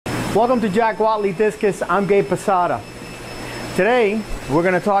Welcome to Jack Wattley Discus. I'm Gabe Posada. Today we're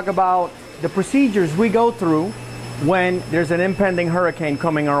going to talk about the procedures we go through when there's an impending hurricane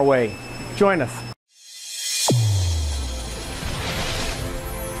coming our way. Join us.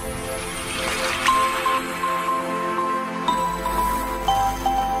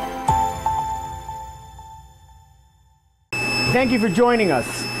 Thank you for joining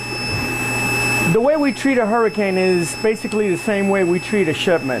us. The way we treat a hurricane is basically the same way we treat a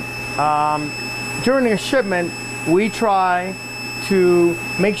shipment. During a shipment, we try to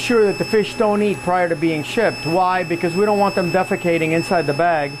make sure that the fish don't eat prior to being shipped. Why? Because we don't want them defecating inside the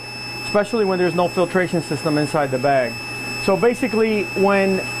bag, especially when there's no filtration system inside the bag. So basically,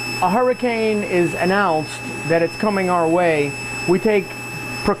 when a hurricane is announced that it's coming our way, we take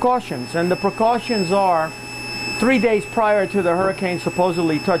precautions, and the precautions are 3 days prior to the hurricane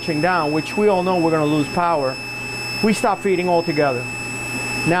supposedly touching down, which we all know we're going to lose power, we stop feeding altogether.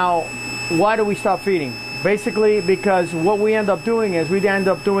 Now, why do we stop feeding? Basically because what we end up doing is we end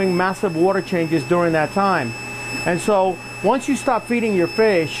up doing massive water changes during that time. And so once you stop feeding your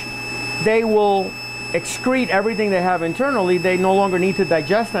fish, they will excrete everything they have internally. They no longer need to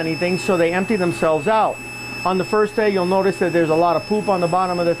digest anything, so they empty themselves out. On the first day, you'll notice that there's a lot of poop on the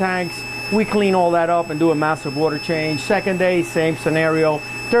bottom of the tanks. We clean all that up and do a massive water change. Second day, same scenario.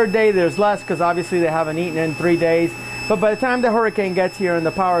 Third day, there's less because obviously they haven't eaten in 3 days. But by the time the hurricane gets here and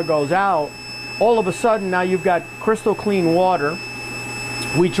the power goes out, all of a sudden now you've got crystal clean water.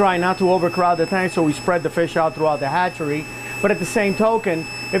 We try not to overcrowd the tank, so we spread the fish out throughout the hatchery. But at the same token,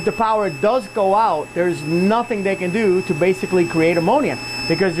 if the power does go out, there's nothing they can do to basically create ammonia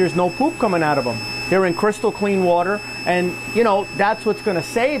because there's no poop coming out of them. They're in crystal clean water, and you know, that's what's going to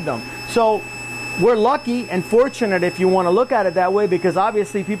save them. So we're lucky and fortunate, if you want to look at it that way, because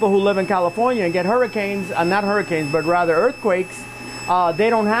obviously people who live in California and get hurricanes, not hurricanes, but rather earthquakes, they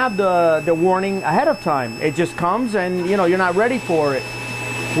don't have the warning ahead of time. It just comes and you know, you're not ready for it.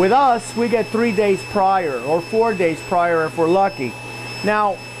 With us, we get 3 days prior or 4 days prior if we're lucky.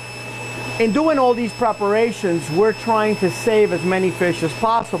 Now, in doing all these preparations, we're trying to save as many fish as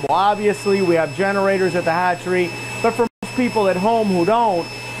possible. Obviously, we have generators at the hatchery, but for most people at home who don't,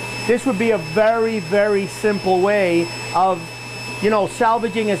 this would be a very, very simple way of, you know,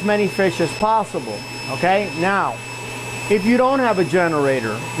 salvaging as many fish as possible. Okay? Now, if you don't have a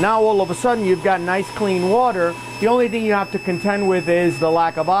generator, now all of a sudden you've got nice clean water. The only thing you have to contend with is the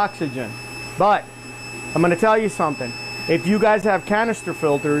lack of oxygen. But I'm going to tell you something. If you guys have canister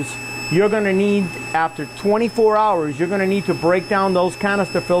filters, you're going to need, after 24 hours, you're going to need to break down those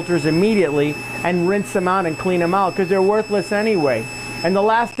canister filters immediately and rinse them out and clean them out because they're worthless anyway. And the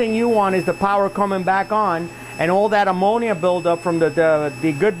last thing you want is the power coming back on and all that ammonia buildup from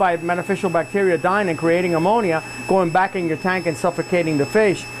the good beneficial bacteria dying and creating ammonia going back in your tank and suffocating the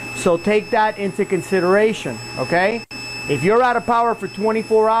fish. So take that into consideration, okay? If you're out of power for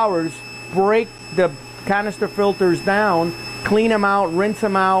 24 hours, break the canister filters down, clean them out, rinse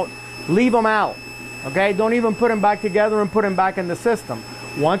them out, leave them out, okay? Don't even put them back together and put them back in the system.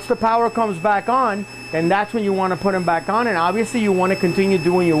 Once the power comes back on, then that's when you want to put them back on, and obviously you want to continue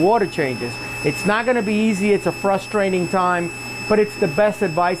doing your water changes. It's not going to be easy, it's a frustrating time, but it's the best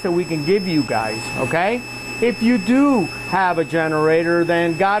advice that we can give you guys, okay? If you do have a generator,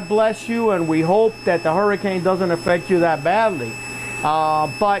 then God bless you, and we hope that the hurricane doesn't affect you that badly.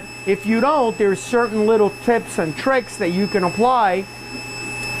 But if you don't, there's certain little tips and tricks that you can apply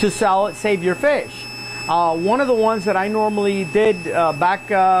to save your fish. One of the ones that I normally did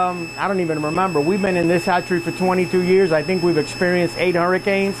back, I don't even remember. We've been in this hatchery for 22 years. I think we've experienced 8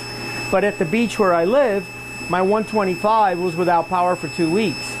 hurricanes. But at the beach where I live, my 125 was without power for 2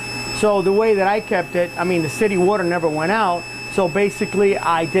 weeks. So the way that I kept it, I mean, the city water never went out. So basically,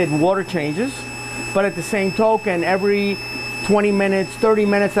 I did water changes. But at the same token, every 20 minutes, 30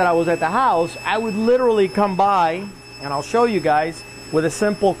 minutes that I was at the house, I would literally come by, and I'll show you guys, with a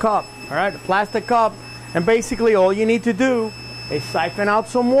simple cup, all right, a plastic cup. And basically all you need to do is siphon out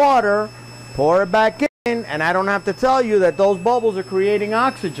some water, pour it back in, and I don't have to tell you that those bubbles are creating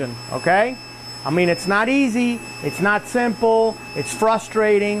oxygen, okay? I mean, it's not easy, it's not simple, it's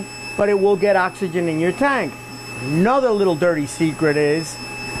frustrating, but it will get oxygen in your tank. Another little dirty secret is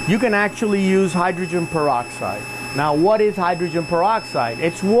you can actually use hydrogen peroxide. Now, what is hydrogen peroxide?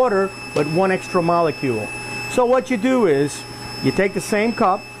 It's water, but one extra molecule. So what you do is you take the same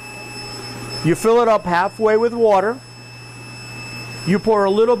cup, you fill it up halfway with water. You pour a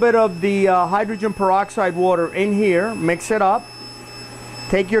little bit of the hydrogen peroxide water in here, mix it up.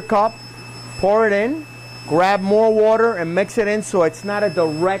 Take your cup, pour it in, grab more water and mix it in so it's not a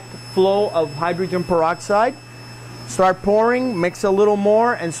direct flow of hydrogen peroxide. start pouring, mix a little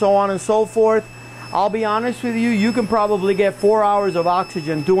more, and so on and so forth. I'll be honest with you, you can probably get 4 hours of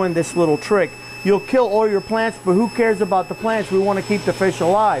oxygen doing this little trick. You'll kill all your plants, but who cares about the plants? We want to keep the fish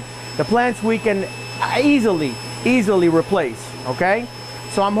alive. The plants we can easily replace, okay?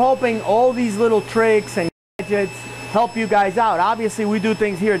 So I'm hoping all these little tricks and gadgets help you guys out. Obviously, we do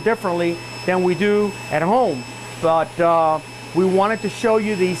things here differently than we do at home, but we wanted to show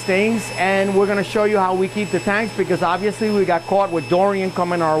you these things, and we're going to show you how we keep the tanks, because obviously we got caught with Dorian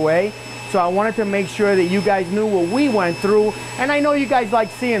coming our way. So I wanted to make sure that you guys knew what we went through, and I know you guys like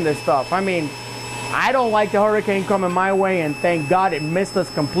seeing this stuff. I mean, I don't like the hurricane coming my way, and thank God it missed us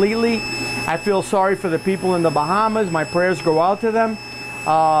completely. I feel sorry for the people in the Bahamas. My prayers go out to them.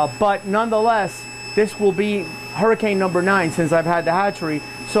 But nonetheless, this will be hurricane number 9 since I've had the hatchery.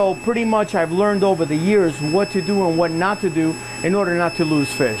 So pretty much I've learned over the years what to do and what not to do in order not to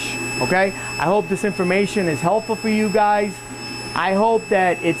lose fish. Okay? I hope this information is helpful for you guys. I hope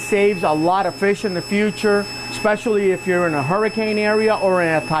that it saves a lot of fish in the future, especially if you're in a hurricane area or in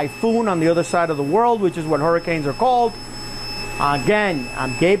a typhoon on the other side of the world, which is what hurricanes are called. Again,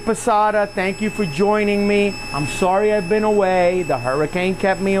 I'm Gabe Posada. Thank you for joining me. I'm sorry I've been away. The hurricane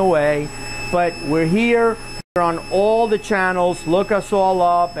kept me away. But we're here. We're on all the channels. Look us all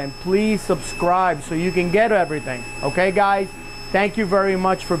up, and please subscribe so you can get everything. Okay, guys? Thank you very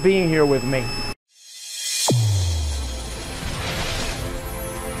much for being here with me.